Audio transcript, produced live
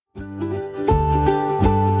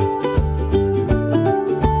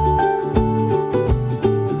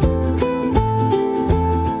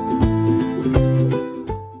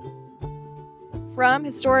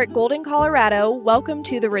historic Golden, Colorado, welcome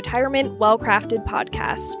to the Retirement Well-Crafted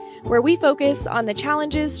podcast, where we focus on the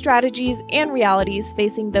challenges, strategies, and realities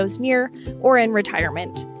facing those near or in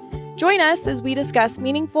retirement. Join us as we discuss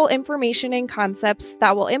meaningful information and concepts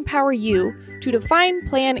that will empower you to define,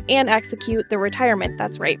 plan, and execute the retirement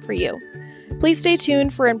that's right for you. Please stay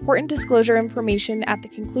tuned for important disclosure information at the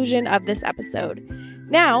conclusion of this episode.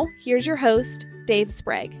 Now, here's your host, Dave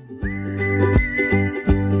Sprague.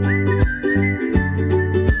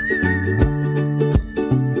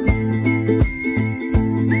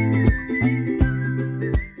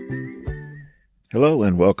 Hello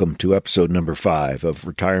and welcome to episode number 5 of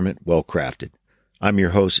Retirement Well Crafted. I'm your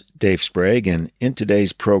host, Dave Sprague, and in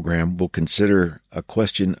today's program, we'll consider a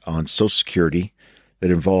question on Social Security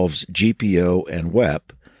that involves GPO and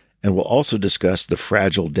WEP, and we'll also discuss the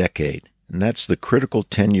fragile decade, and that's the critical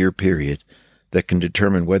 10-year period that can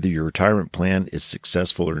determine whether your retirement plan is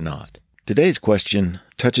successful or not. Today's question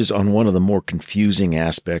touches on one of the more confusing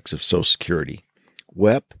aspects of Social Security,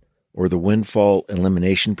 WEP, or the Windfall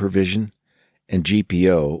Elimination Provision, and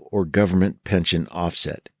GPO, or Government Pension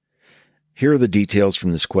Offset. Here are the details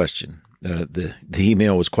from this question. The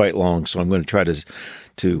email was quite long, so I'm going to try to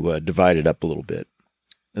divide it up a little bit.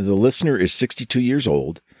 The listener is 62 years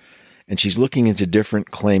old, and she's looking into different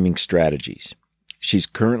claiming strategies. She's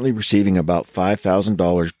currently receiving about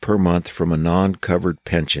 $5,000 per month from a non-covered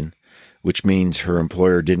pension, which means her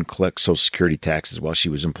employer didn't collect Social Security taxes while she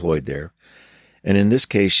was employed there. And in this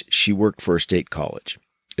case, she worked for a state college.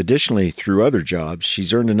 Additionally, through other jobs,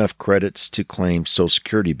 she's earned enough credits to claim Social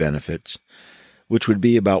Security benefits, which would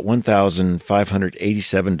be about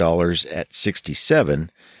 $1,587 at 67,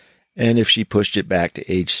 and if she pushed it back to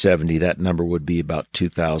age 70, that number would be about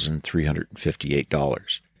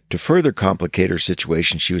 $2,358. To further complicate her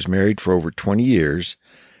situation, she was married for over 20 years,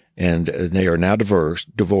 and they are now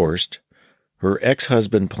divorced. Her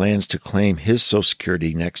ex-husband plans to claim his Social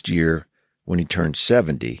Security next year when he turns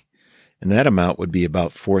 70, and that amount would be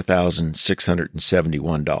about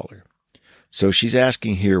 $4,671. So she's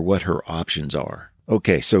asking here what her options are.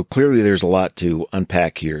 Okay, so clearly there's a lot to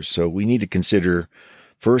unpack here. So we need to consider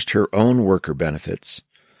first her own worker benefits,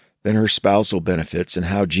 then her spousal benefits, and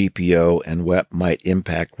how GPO and WEP might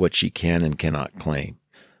impact what she can and cannot claim.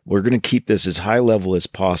 We're going to keep this as high level as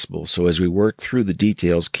possible. So as we work through the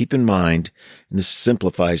details, keep in mind, and this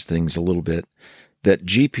simplifies things a little bit, that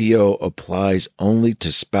GPO applies only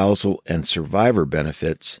to spousal and survivor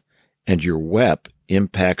benefits, and your WEP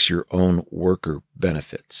impacts your own worker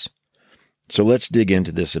benefits. So let's dig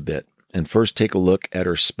into this a bit, and first take a look at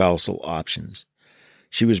her spousal options.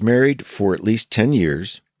 She was married for at least 10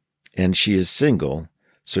 years, and she is single,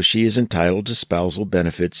 so she is entitled to spousal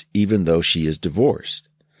benefits even though she is divorced.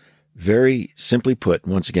 Very simply put,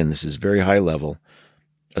 once again, this is very high level,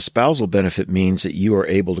 a spousal benefit means that you are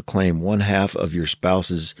able to claim one half of your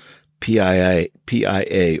spouse's PIA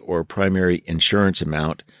or primary insurance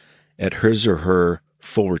amount at his or her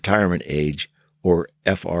full retirement age, or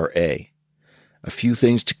FRA. A few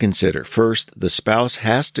things to consider. First, the spouse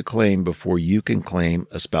has to claim before you can claim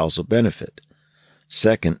a spousal benefit.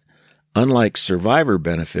 Second, unlike survivor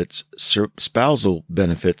benefits, spousal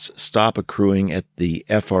benefits stop accruing at the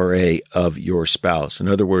FRA of your spouse. In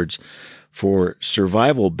other words, for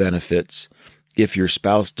survival benefits, if your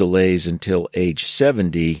spouse delays until age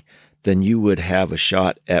 70, then you would have a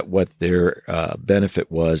shot at what their benefit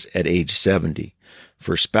was at age 70.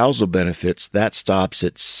 For spousal benefits, that stops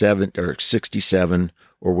at 67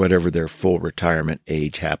 or whatever their full retirement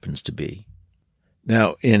age happens to be.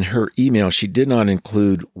 Now, in her email, she did not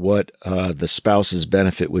include what the spouse's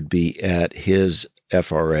benefit would be at his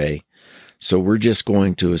FRA. So we're just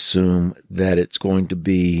going to assume that it's going to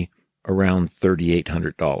be around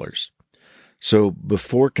 $3,800. So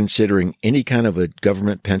before considering any kind of a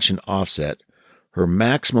government pension offset, her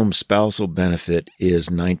maximum spousal benefit is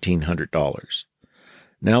 $1,900.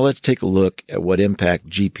 Now let's take a look at what impact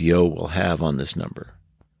GPO will have on this number.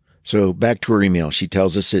 So back to her email, she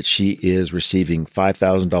tells us that she is receiving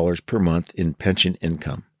 $5,000 per month in pension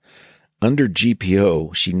income. Under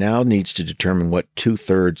GPO, she now needs to determine what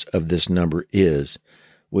 2/3 of this number is,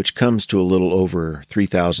 which comes to a little over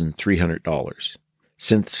 $3,300.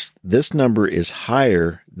 Since this number is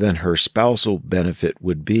higher than her spousal benefit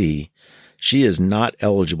would be, she is not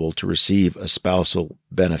eligible to receive a spousal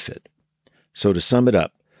benefit. So to sum it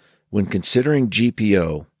up, when considering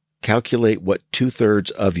GPO, calculate what 2/3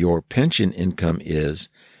 of your pension income is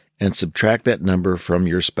and subtract that number from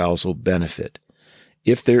your spousal benefit.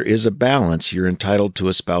 If there is a balance, you're entitled to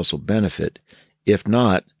a spousal benefit. If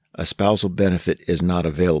not, a spousal benefit is not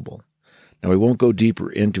available. Now, we won't go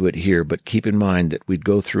deeper into it here, but keep in mind that we'd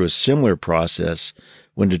go through a similar process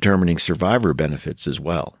when determining survivor benefits as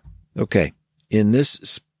well. Okay, in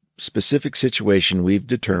this specific situation, we've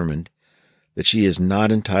determined that she is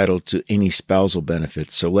not entitled to any spousal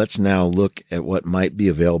benefits, so let's now look at what might be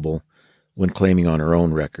available when claiming on her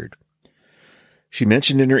own record. She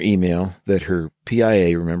mentioned in her email that her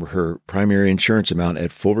PIA, remember her primary insurance amount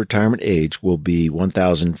at full retirement age, will be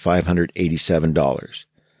 $1,587.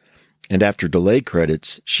 And after delay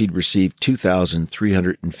credits, she'd receive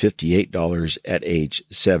 $2,358 at age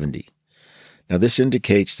 70. Now, this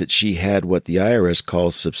indicates that she had what the IRS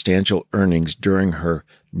calls substantial earnings during her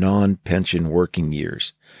non-pension working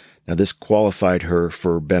years. Now, this qualified her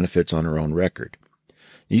for benefits on her own record.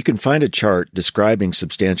 You can find a chart describing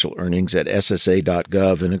substantial earnings at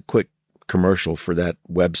ssa.gov and a quick commercial for that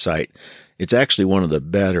website. It's actually one of the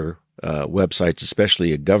better websites,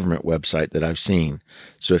 especially a government website that I've seen.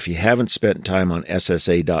 So if you haven't spent time on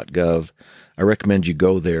ssa.gov, I recommend you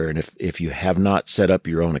go there. And if you have not set up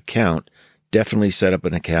your own account, definitely set up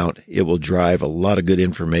an account. It will drive a lot of good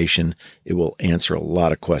information. It will answer a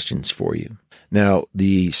lot of questions for you. Now,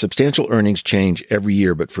 the substantial earnings change every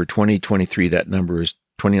year, but for 2023, that number is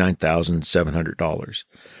 $29,700.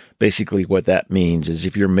 Basically, what that means is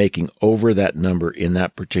if you're making over that number in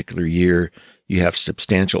that particular year, you have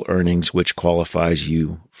substantial earnings, which qualifies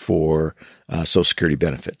you for Social Security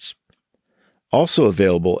benefits. Also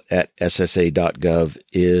available at ssa.gov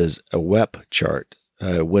is a WEP chart,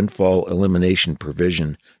 a Windfall Elimination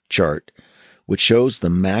Provision chart, which shows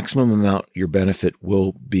the maximum amount your benefit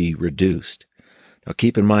will be reduced. Now,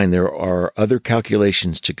 keep in mind, there are other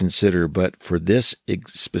calculations to consider, but for this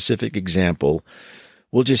specific example,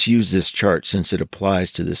 we'll just use this chart since it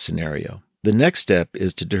applies to this scenario. The next step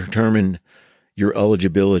is to determine your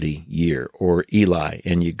eligibility year, or ELI,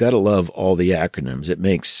 and you got to love all the acronyms. It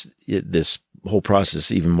makes this whole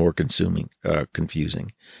process even more confusing.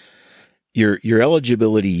 Your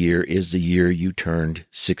eligibility year is the year you turned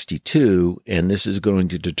 62, and this is going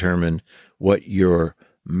to determine what your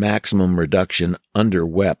maximum reduction under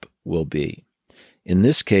WEP will be. In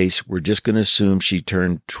this case, we're just going to assume she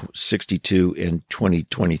turned 62 in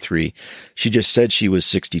 2023. She just said she was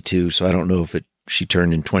 62, so I don't know if she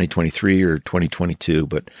turned in 2023 or 2022,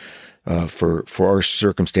 but for our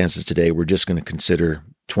circumstances today, we're just going to consider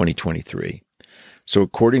 2023. So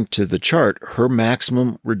according to the chart, her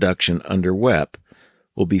maximum reduction under WEP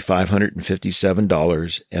will be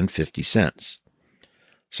 $557.50.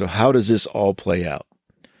 So how does this all play out?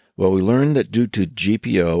 Well, we learned that due to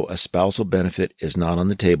GPO, a spousal benefit is not on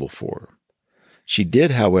the table for her. She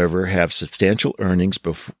did, however, have substantial earnings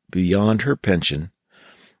beyond her pension,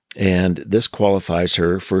 and this qualifies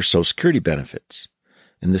her for Social Security benefits.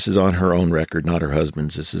 And this is on her own record, not her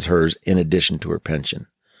husband's. This is hers in addition to her pension.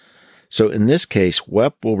 So in this case,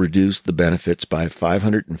 WEP will reduce the benefits by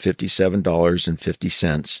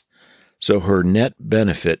 $557.50. So her net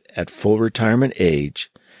benefit at full retirement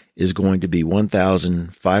age is going to be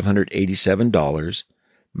 $1,587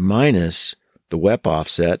 minus the WEP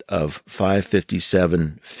offset of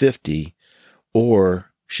 $557.50,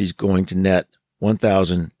 or she's going to net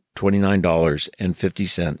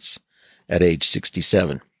 $1,029.50 at age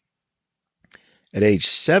 67. At age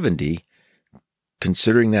 70,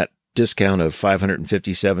 considering that discount of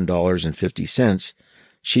 $557.50,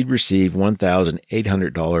 she'd receive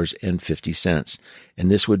 $1,800.50,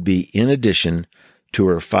 and this would be in addition to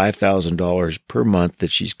her $5,000 per month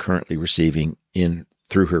that she's currently receiving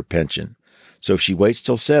through her pension. So if she waits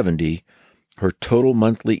till 70, her total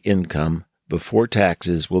monthly income before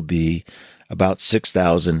taxes will be about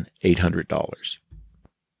 $6,800.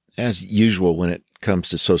 As usual, when it comes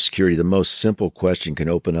to Social Security, the most simple question can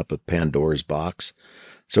open up a Pandora's box.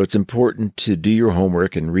 So it's important to do your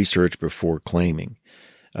homework and research before claiming.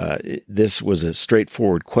 This was a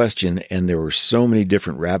straightforward question, and there were so many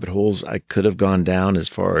different rabbit holes I could have gone down as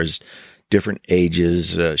far as different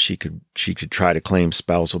ages. She could try to claim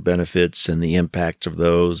spousal benefits and the impact of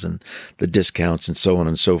those and the discounts and so on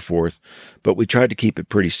and so forth. But we tried to keep it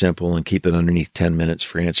pretty simple and keep it underneath 10 minutes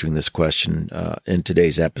for answering this question in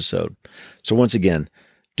today's episode. So once again,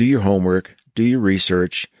 do your homework, do your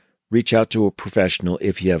research, reach out to a professional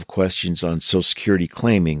if you have questions on Social Security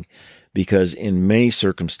claiming, because in many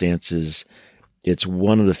circumstances, it's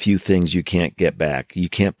one of the few things you can't get back. You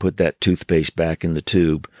can't put that toothpaste back in the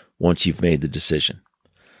tube once you've made the decision.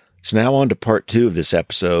 So now on to part 2 of this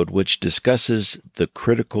episode, which discusses the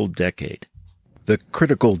critical decade. The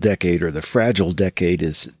critical decade, or the fragile decade,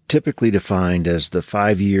 is typically defined as the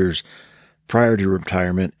 5 years prior to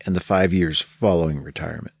retirement and the 5 years following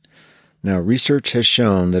retirement. Now, research has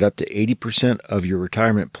shown that up to 80% of your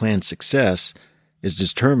retirement plan success is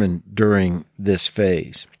determined during this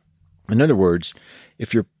phase. In other words,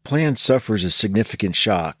 If your plan suffers a significant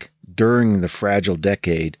shock during the fragile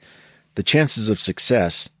decade, the chances of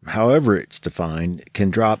success, however it's defined, can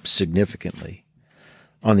drop significantly.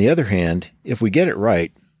 On the other hand, if we get it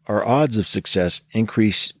right, our odds of success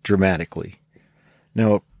increase dramatically.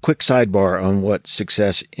 Now, a quick sidebar on what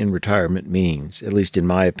success in retirement means, at least in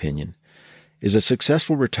my opinion, is a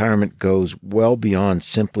successful retirement goes well beyond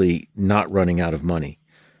simply not running out of money.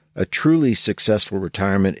 A truly successful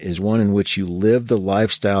retirement is one in which you live the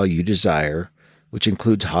lifestyle you desire, which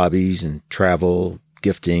includes hobbies and travel,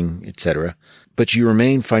 gifting, etc., but you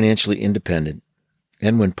remain financially independent.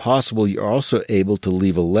 And when possible, you're also able to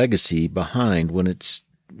leave a legacy behind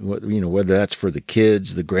whether that's for the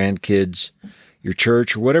kids, the grandkids, your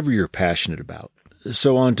church, or whatever you're passionate about.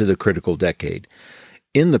 So on to the critical decade.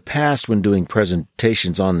 In the past, when doing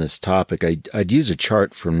presentations on this topic, I'd use a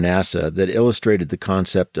chart from NASA that illustrated the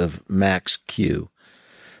concept of max Q.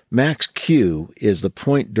 Max Q is the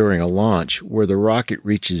point during a launch where the rocket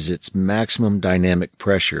reaches its maximum dynamic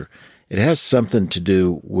pressure. It has something to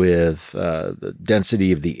do with the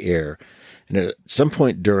density of the air. And at some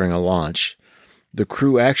point during a launch, the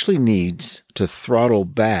crew actually needs to throttle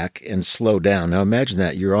back and slow down. Now imagine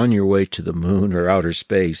that. You're on your way to the moon or outer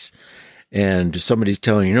space, and somebody's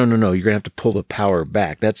telling you, no, you're going to have to pull the power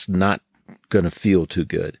back. That's not going to feel too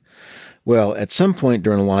good. Well, at some point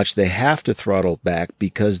during a launch, they have to throttle back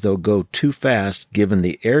because they'll go too fast given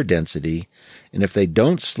the air density. And if they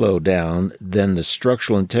don't slow down, then the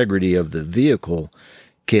structural integrity of the vehicle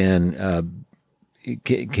can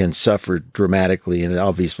suffer dramatically. And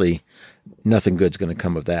obviously, nothing good's going to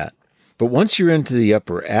come of that. But once you're into the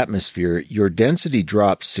upper atmosphere, your density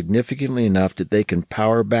drops significantly enough that they can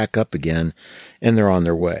power back up again, and they're on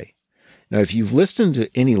their way. Now, if you've listened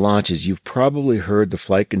to any launches, you've probably heard the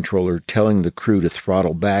flight controller telling the crew to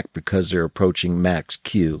throttle back because they're approaching max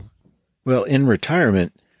Q. Well, in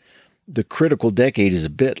retirement, the critical decade is a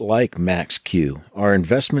bit like max Q. Our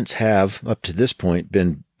investments have, up to this point,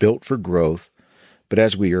 been built for growth, but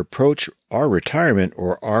as we approach our retirement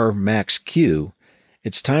or our max Q,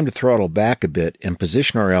 it's time to throttle back a bit and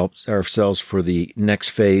position ourselves for the next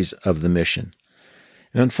phase of the mission.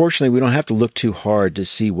 And unfortunately, we don't have to look too hard to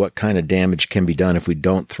see what kind of damage can be done if we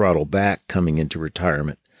don't throttle back coming into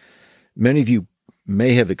retirement. Many of you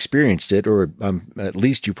may have experienced it, or at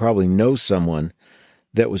least you probably know someone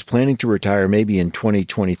that was planning to retire maybe in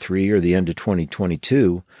 2023 or the end of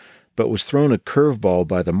 2022, but was thrown a curveball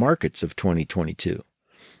by the markets of 2022.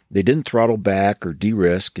 They didn't throttle back or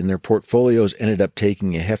de-risk, and their portfolios ended up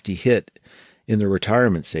taking a hefty hit in their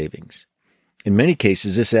retirement savings. In many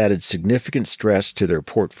cases, this added significant stress to their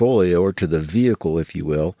portfolio, or to the vehicle, if you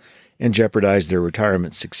will, and jeopardized their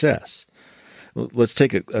retirement success. Let's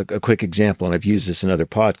take a quick example, and I've used this in other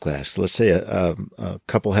podcasts. Let's say a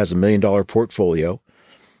couple has $1 million portfolio,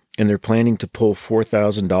 and they're planning to pull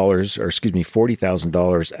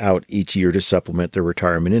 $40,000 out each year to supplement their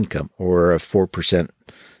retirement income, or a 4%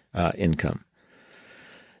 income.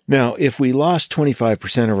 Now, if we lost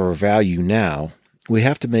 25% of our value now, we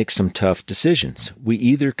have to make some tough decisions. We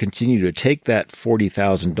either continue to take that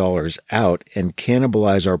 $40,000 out and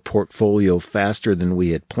cannibalize our portfolio faster than we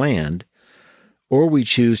had planned, or we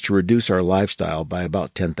choose to reduce our lifestyle by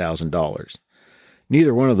about $10,000.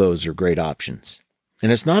 Neither one of those are great options.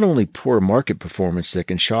 And it's not only poor market performance that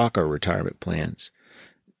can shock our retirement plans.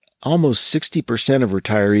 Almost 60% of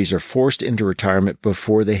retirees are forced into retirement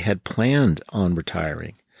before they had planned on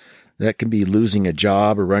retiring. That can be losing a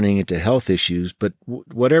job or running into health issues, but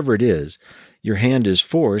whatever it is, your hand is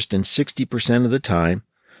forced, and 60% of the time,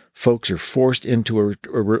 folks are forced into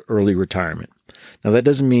early retirement. Now, that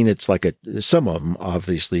doesn't mean it's like some of them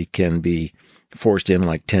obviously can be forced in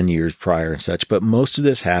like 10 years prior and such, but most of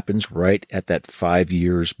this happens right at that 5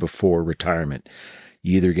 years before retirement.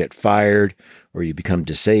 You either get fired or you become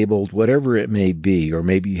disabled, whatever it may be, or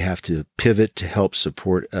maybe you have to pivot to help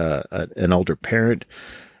support an older parent.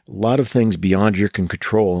 A lot of things beyond your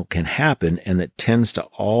control can happen, and that tends to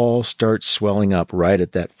all start swelling up right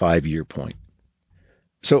at that 5-year point.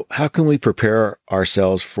 So how can we prepare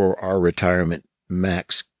ourselves for our retirement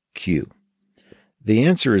max Q? The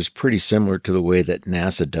answer is pretty similar to the way that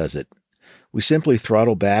NASA does it. We simply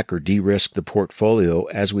throttle back or de-risk the portfolio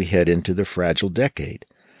as we head into the fragile decade.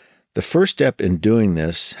 The first step in doing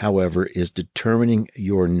this, however, is determining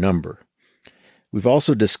your number. We've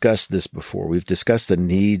also discussed this before. We've discussed the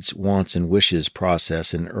needs, wants, and wishes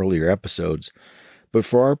process in earlier episodes. But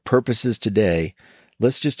for our purposes today,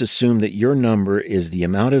 let's just assume that your number is the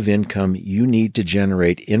amount of income you need to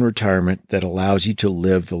generate in retirement that allows you to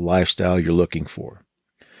live the lifestyle you're looking for.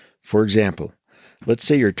 For example, let's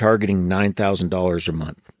say you're targeting $9,000 a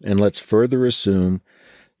month, and let's further assume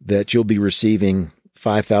that you'll be receiving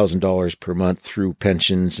 $5,000 per month through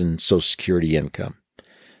pensions and Social Security income.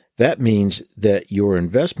 That means that your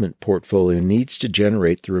investment portfolio needs to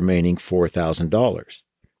generate the remaining $4,000.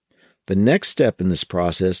 The next step in this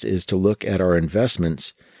process is to look at our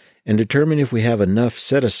investments and determine if we have enough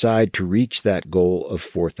set aside to reach that goal of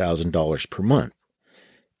 $4,000 per month.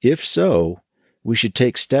 If so, we should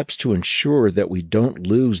take steps to ensure that we don't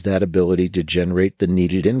lose that ability to generate the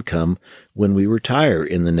needed income when we retire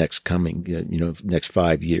in the next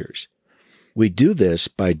 5 years. We do this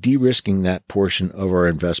by de-risking that portion of our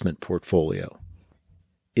investment portfolio.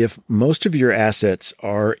 If most of your assets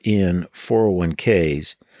are in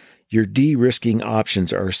 401ks, your de-risking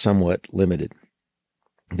options are somewhat limited.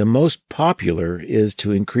 The most popular is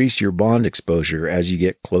to increase your bond exposure as you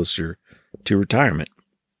get closer to retirement.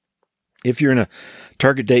 If you're in a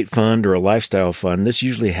target date fund or a lifestyle fund, this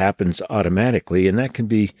usually happens automatically, and that can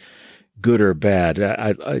be good or bad.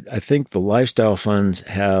 I think the lifestyle funds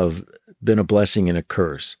have been a blessing and a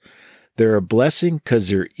curse. They're a blessing because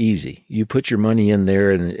they're easy. You put your money in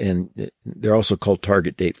there, and they're also called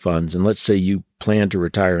target date funds. And let's say you plan to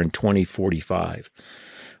retire in 2045.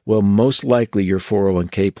 Well, most likely your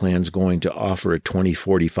 401k plan is going to offer a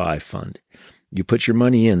 2045 fund. You put your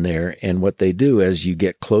money in there, and what they do as you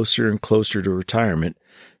get closer and closer to retirement,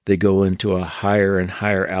 they go into a higher and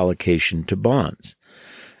higher allocation to bonds.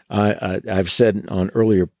 I've said on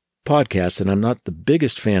earlier podcasts that I'm not the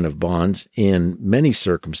biggest fan of bonds in many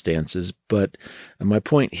circumstances, but my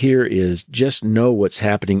point here is just know what's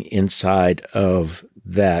happening inside of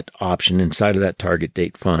that option, inside of that target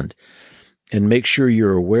date fund, and make sure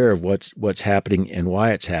you're aware of what's happening and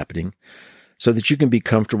why it's happening, so that you can be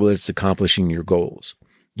comfortable that it's accomplishing your goals.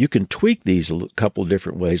 You can tweak these a couple of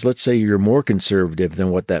different ways. Let's say you're more conservative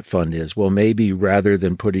than what that fund is. Well, maybe rather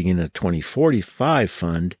than putting in a 2045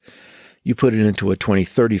 fund, you put it into a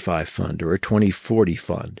 2035 fund or a 2040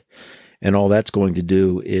 fund. And all that's going to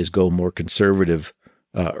do is go more conservative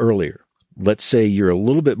earlier. Let's say you're a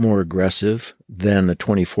little bit more aggressive than the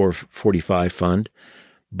 2045 fund,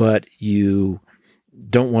 but you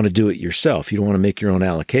don't want to do it yourself. You don't want to make your own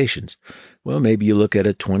allocations. Well, maybe you look at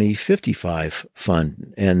a 2055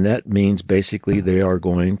 fund, and that means basically they are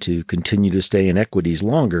going to continue to stay in equities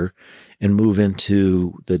longer and move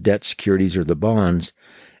into the debt securities or the bonds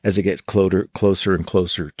as it gets closer and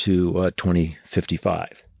closer to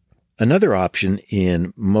 2055. Another option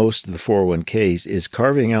in most of the 401ks is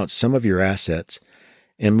carving out some of your assets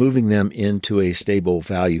and moving them into a stable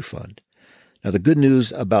value fund. Now, the good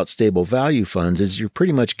news about stable value funds is you're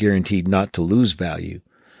pretty much guaranteed not to lose value.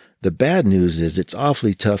 The bad news is it's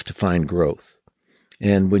awfully tough to find growth.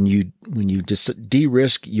 And when you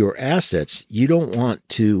de-risk your assets, you don't want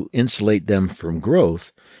to insulate them from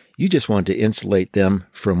growth. You just want to insulate them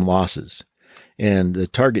from losses. And the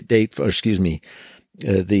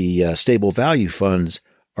stable value funds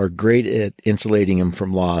are great at insulating them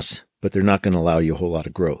from loss, but they're not going to allow you a whole lot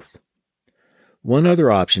of growth. One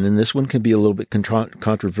other option, and this one can be a little bit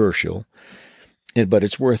controversial, but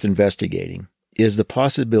it's worth investigating, is the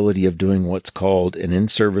possibility of doing what's called an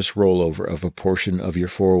in-service rollover of a portion of your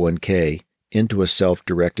 401k into a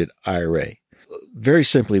self-directed IRA. Very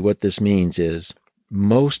simply, what this means is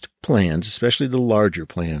most plans, especially the larger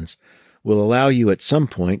plans, will allow you at some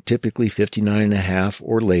point, typically 59.5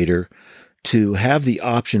 or later, to have the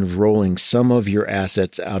option of rolling some of your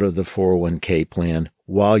assets out of the 401k plan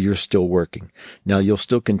while you're still working. Now, you'll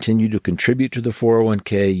still continue to contribute to the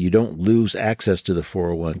 401k. You don't lose access to the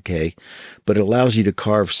 401k, but it allows you to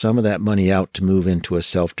carve some of that money out to move into a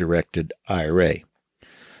self-directed IRA.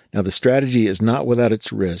 Now, the strategy is not without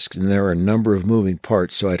its risks, and there are a number of moving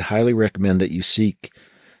parts, so I'd highly recommend that you seek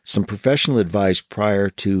some professional advice prior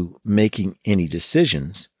to making any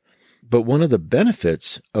decisions. But one of the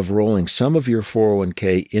benefits of rolling some of your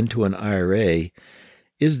 401k into an IRA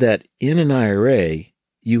is that in an IRA,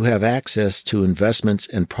 you have access to investments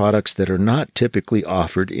and products that are not typically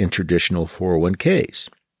offered in traditional 401ks.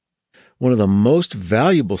 One of the most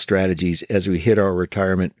valuable strategies as we hit our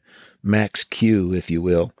retirement max Q, if you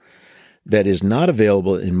will, that is not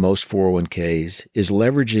available in most 401ks is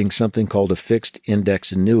leveraging something called a fixed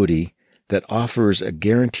index annuity that offers a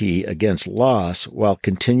guarantee against loss while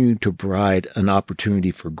continuing to provide an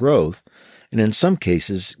opportunity for growth, and in some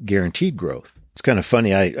cases, guaranteed growth. It's kind of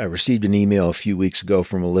funny. I received an email a few weeks ago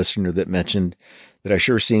from a listener that mentioned that I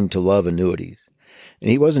sure seemed to love annuities. And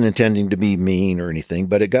he wasn't intending to be mean or anything,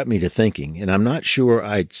 but it got me to thinking. And I'm not sure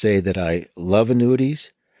I'd say that I love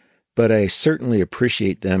annuities, but I certainly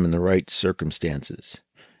appreciate them in the right circumstances.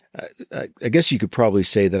 I guess you could probably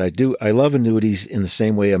say that I love annuities in the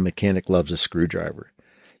same way a mechanic loves a screwdriver.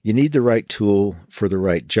 You need the right tool for the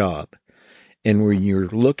right job. And when you're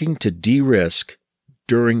looking to de-risk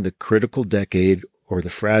during the critical decade or the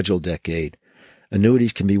fragile decade,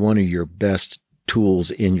 annuities can be one of your best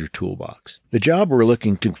tools in your toolbox. The job we're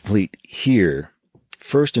looking to complete here,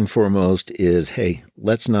 first and foremost, is, hey,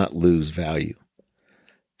 let's not lose value.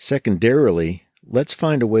 Secondarily, let's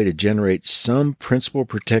find a way to generate some principal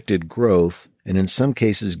protected growth, and in some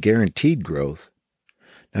cases guaranteed growth.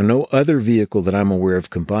 Now, no other vehicle that I'm aware of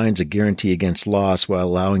combines a guarantee against loss while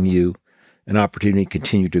allowing you an opportunity to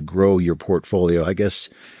continue to grow your portfolio. I guess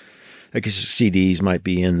CDs might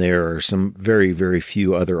be in there, or some very, very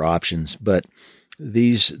few other options. But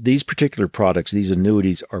these particular products, these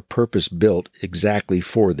annuities, are purpose-built exactly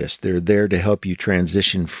for this. They're there to help you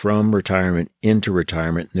transition from retirement into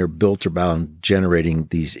retirement, and they're built around generating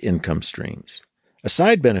these income streams. A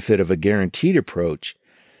side benefit of a guaranteed approach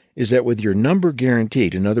is that with your number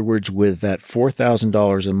guaranteed, in other words, with that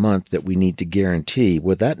 $4,000 a month that we need to guarantee,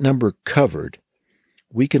 with that number covered,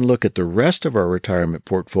 we can look at the rest of our retirement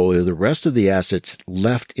portfolio, the rest of the assets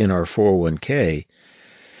left in our 401k,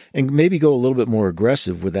 and maybe go a little bit more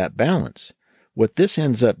aggressive with that balance. What this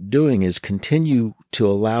ends up doing is continue to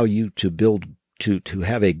allow you to build, to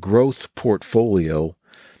have a growth portfolio,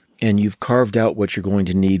 and you've carved out what you're going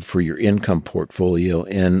to need for your income portfolio.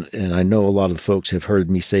 And I know a lot of the folks have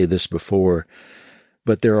heard me say this before,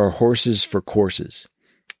 but there are horses for courses.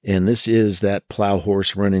 And this is that plow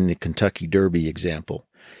horse running the Kentucky Derby example.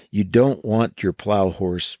 You don't want your plow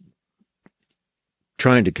horse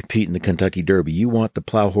trying to compete in the Kentucky Derby. You want the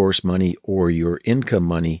plow horse money or your income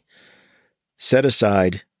money set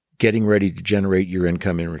aside, getting ready to generate your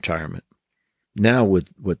income in retirement. Now, with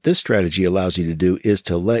what this strategy allows you to do is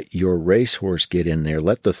to let your racehorse get in there,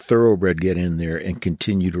 let the thoroughbred get in there and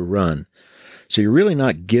continue to run. So you're really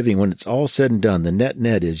not giving, when it's all said and done, the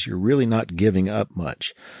net is you're really not giving up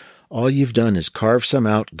much. All you've done is carve some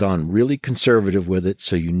out, gone really conservative with it,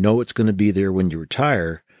 so you know it's going to be there when you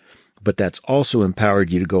retire, but that's also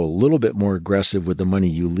empowered you to go a little bit more aggressive with the money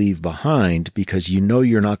you leave behind, because you know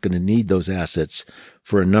you're not going to need those assets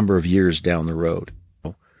for a number of years down the road.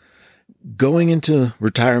 Going into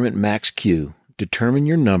retirement max Q, determine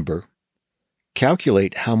your number,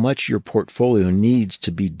 calculate how much your portfolio needs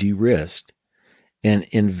to be de-risked, and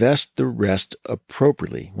invest the rest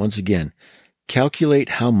appropriately. Once again, calculate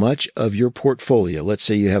how much of your portfolio, let's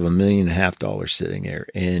say you have $1.5 million sitting there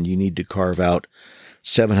and you need to carve out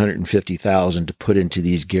 $750,000 to put into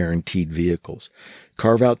these guaranteed vehicles.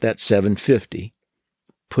 Carve out that $750,000,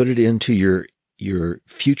 put it into your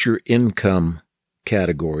future income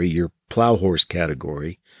category, your plow horse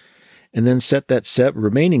category, and then set that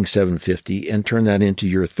remaining $750,000 and turn that into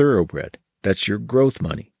your thoroughbred. That's your growth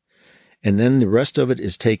money. And then the rest of it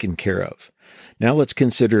is taken care of. Now let's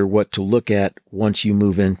consider what to look at once you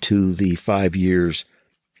move into the 5 years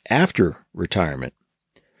after retirement.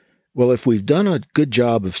 Well, if we've done a good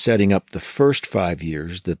job of setting up the first 5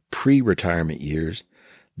 years, the pre-retirement years,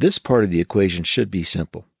 this part of the equation should be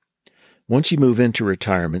simple. Once you move into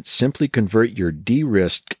retirement, simply convert your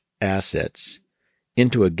de-risked assets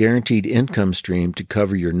into a guaranteed income stream to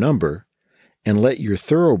cover your number, and let your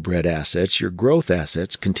thoroughbred assets, your growth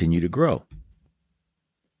assets, continue to grow.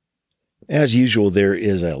 As usual, there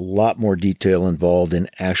is a lot more detail involved in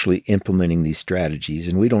actually implementing these strategies,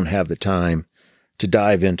 and we don't have the time to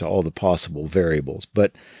dive into all the possible variables.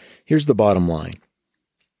 But here's the bottom line.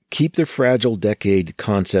 Keep the fragile decade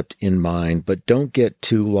concept in mind, but don't get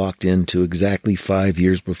too locked into exactly 5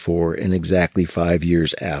 years before and exactly 5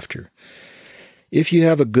 years after. If you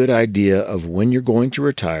have a good idea of when you're going to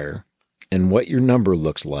retire and what your number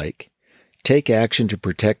looks like, take action to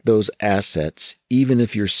protect those assets, even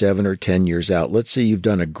if you're 7 or 10 years out. Let's say you've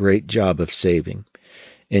done a great job of saving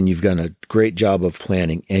and you've done a great job of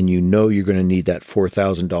planning, and you know you're going to need that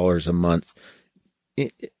 $4,000 a month,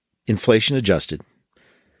 inflation adjusted,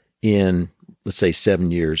 in, let's say,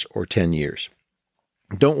 7 years or 10 years.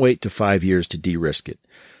 Don't wait to 5 years to de-risk it.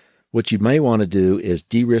 What you may want to do is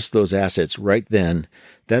de-risk those assets right then.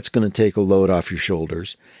 That's going to take a load off your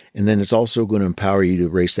shoulders. And then it's also going to empower you to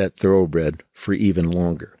race that thoroughbred for even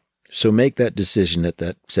longer. So make that decision at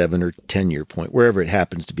that 7 or 10 year point, wherever it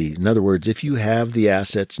happens to be. In other words, if you have the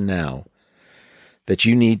assets now that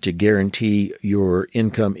you need to guarantee your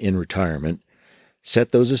income in retirement,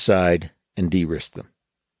 set those aside and de-risk them.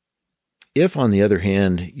 If, on the other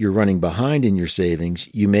hand, you're running behind in your savings,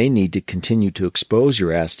 you may need to continue to expose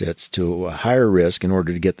your assets to a higher risk in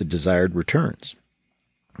order to get the desired returns.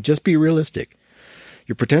 Just be realistic.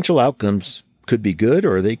 Your potential outcomes could be good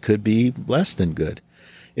or they could be less than good.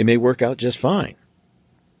 It may work out just fine.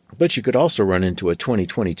 But you could also run into a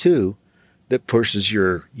 2022 that pushes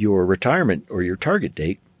your retirement or your target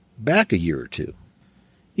date back a year or two.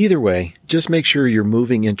 Either way, just make sure you're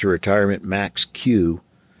moving into retirement max Q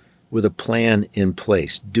with a plan in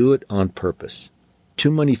place. Do it on purpose.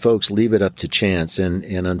 Too many folks leave it up to chance, and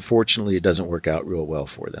unfortunately it doesn't work out real well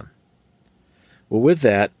for them. Well, with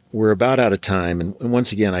that, we're about out of time, and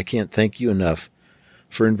once again, I can't thank you enough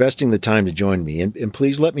for investing the time to join me. And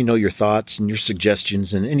please let me know your thoughts and your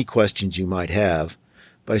suggestions and any questions you might have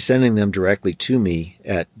by sending them directly to me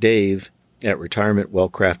at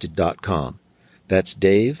dave@retirementwellcrafted.com. That's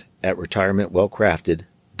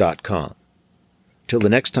dave@retirementwellcrafted.com. Till the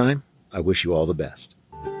next time, I wish you all the best.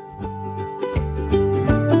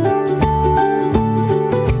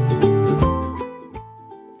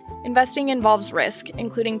 Investing involves risk,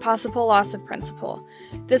 including possible loss of principal.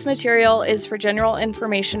 This material is for general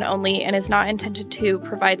information only and is not intended to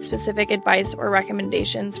provide specific advice or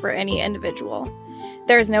recommendations for any individual.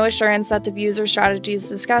 There is no assurance that the views or strategies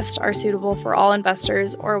discussed are suitable for all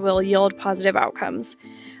investors or will yield positive outcomes.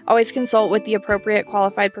 Always consult with the appropriate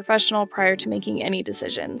qualified professional prior to making any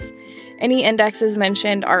decisions. Any indexes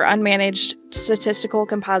mentioned are unmanaged statistical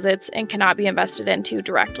composites and cannot be invested into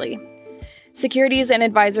directly. Securities and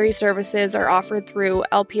advisory services are offered through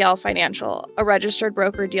LPL Financial, a registered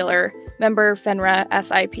broker-dealer, member FINRA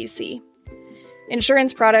SIPC.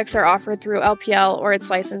 Insurance products are offered through LPL or its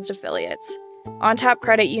licensed affiliates. OnTap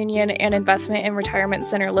Credit Union and Investment and Retirement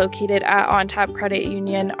Center located at OnTap Credit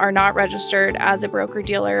Union are not registered as a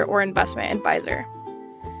broker-dealer or investment advisor.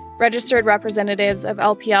 Registered representatives of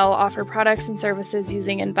LPL offer products and services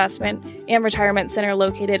using Investment and Retirement Center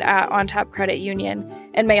located at OnTap Credit Union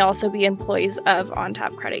and may also be employees of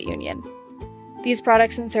OnTap Credit Union. These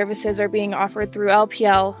products and services are being offered through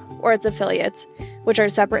LPL or its affiliates, which are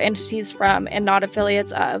separate entities from and not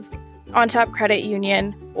affiliates of OnTap Credit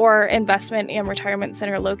Union or Investment and Retirement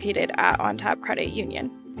Center located at OnTap Credit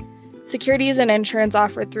Union. Securities and insurance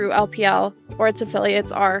offered through LPL or its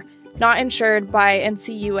affiliates are not insured by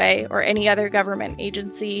NCUA or any other government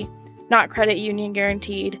agency, not credit union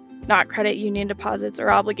guaranteed, not credit union deposits or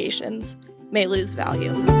obligations, may lose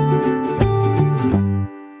value.